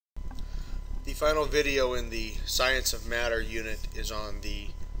final video in the Science of Matter unit is on the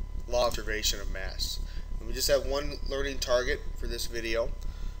law of conservation of mass. And we just have one learning target for this video.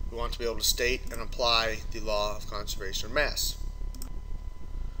 We want to be able to state and apply the law of conservation of mass.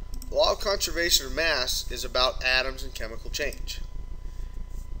 The law of conservation of mass is about atoms and chemical change.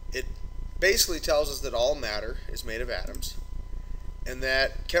 It basically tells us that all matter is made of atoms, and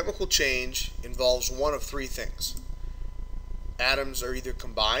that chemical change involves one of three things. Atoms are either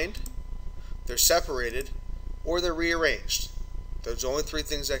combined, they're separated, or they're rearranged. Those are the only three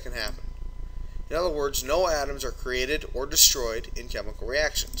things that can happen. In other words, no atoms are created or destroyed in chemical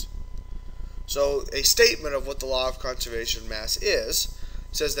reactions. So a statement of what the law of conservation of mass is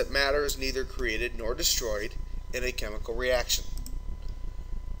says that matter is neither created nor destroyed in a chemical reaction.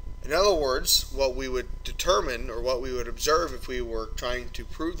 In other words, what we would determine, or what we would observe if we were trying to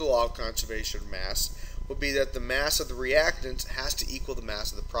prove the law of conservation of mass, would be that the mass of the reactants has to equal the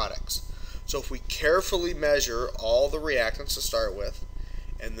mass of the products. So if we carefully measure all the reactants to start with,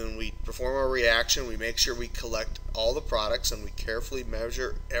 and then we perform a reaction, we make sure we collect all the products, and we carefully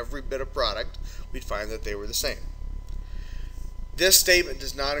measure every bit of product, we'd find that they were the same. This statement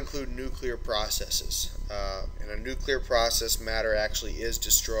does not include nuclear processes. In a nuclear process, matter actually is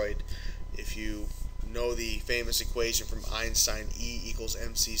destroyed. If you know the famous equation from Einstein, E equals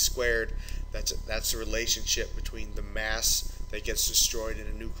mc squared, that's the relationship between the mass that gets destroyed in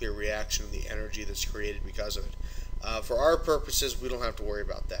a nuclear reaction and the energy that's created because of it. For our purposes, we don't have to worry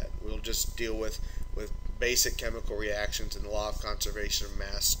about that. We'll just deal with basic chemical reactions, and the law of conservation of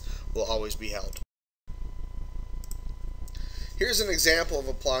mass will always be held. Here's an example of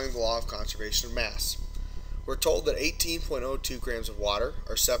applying the law of conservation of mass. We're told that 18.02 grams of water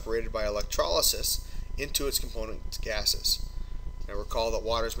are separated by electrolysis into its component gases. Now recall that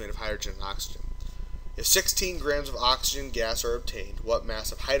water is made of hydrogen and oxygen. If 16 grams of oxygen gas are obtained, what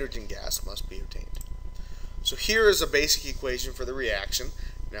mass of hydrogen gas must be obtained? So here is a basic equation for the reaction.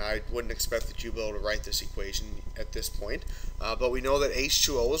 Now I wouldn't expect that you'll be able to write this equation at this point, but we know that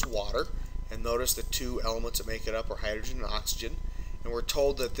H2O is water, and notice the two elements that make it up are hydrogen and oxygen, and we're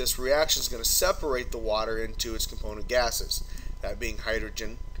told that this reaction is going to separate the water into its component gases, that being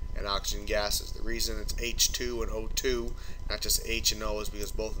hydrogen and oxygen gases. The reason it's H2 and O2, not just H and O, is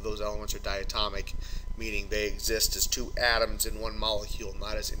because both of those elements are diatomic, meaning they exist as two atoms in one molecule,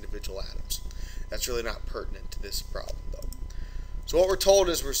 not as individual atoms. That's really not pertinent to this problem, though. So what we're told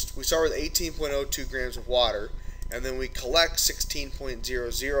is we start with 18.02 grams of water, and then we collect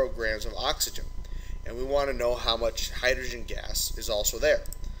 16.00 grams of oxygen. And we want to know how much hydrogen gas is also there.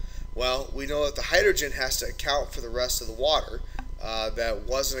 Well, we know that the hydrogen has to account for the rest of the water that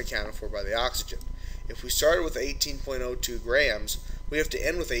wasn't accounted for by the oxygen. If we started with 18.02 grams, we have to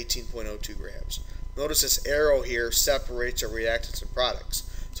end with 18.02 grams. Notice this arrow here separates our reactants and products.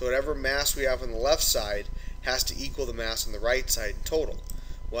 So whatever mass we have on the left side has to equal the mass on the right side in total.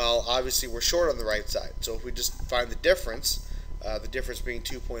 Well, obviously we're short on the right side, so if we just find the difference being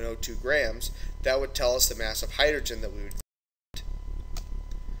 2.02 grams, that would tell us the mass of hydrogen that we would get.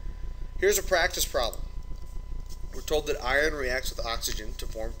 Here's a practice problem. We're told that iron reacts with oxygen to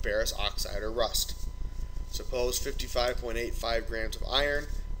form ferrous oxide or rust. Suppose 55.85 grams of iron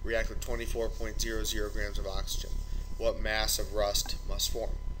react with 24.00 grams of oxygen. What mass of rust must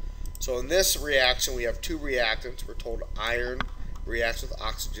form? So in this reaction we have two reactants. We're told iron reacts with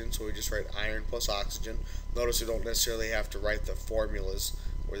oxygen, so we just write iron plus oxygen. Notice we don't necessarily have to write the formulas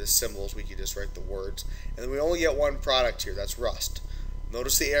or the symbols, we can just write the words. And then we only get one product here, that's rust.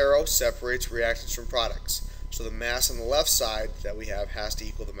 Notice the arrow separates reactants from products. So the mass on the left side that we have has to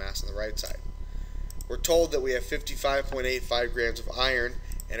equal the mass on the right side. We're told that we have 55.85 grams of iron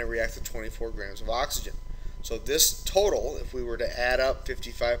and it reacts with 24 grams of oxygen. So this total, if we were to add up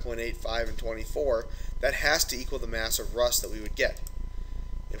 55.85 and 24, that has to equal the mass of rust that we would get.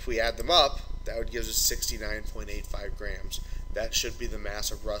 If we add them up, that would give us 69.85 grams. That should be the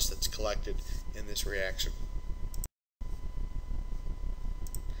mass of rust that's collected in this reaction.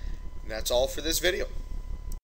 And that's all for this video.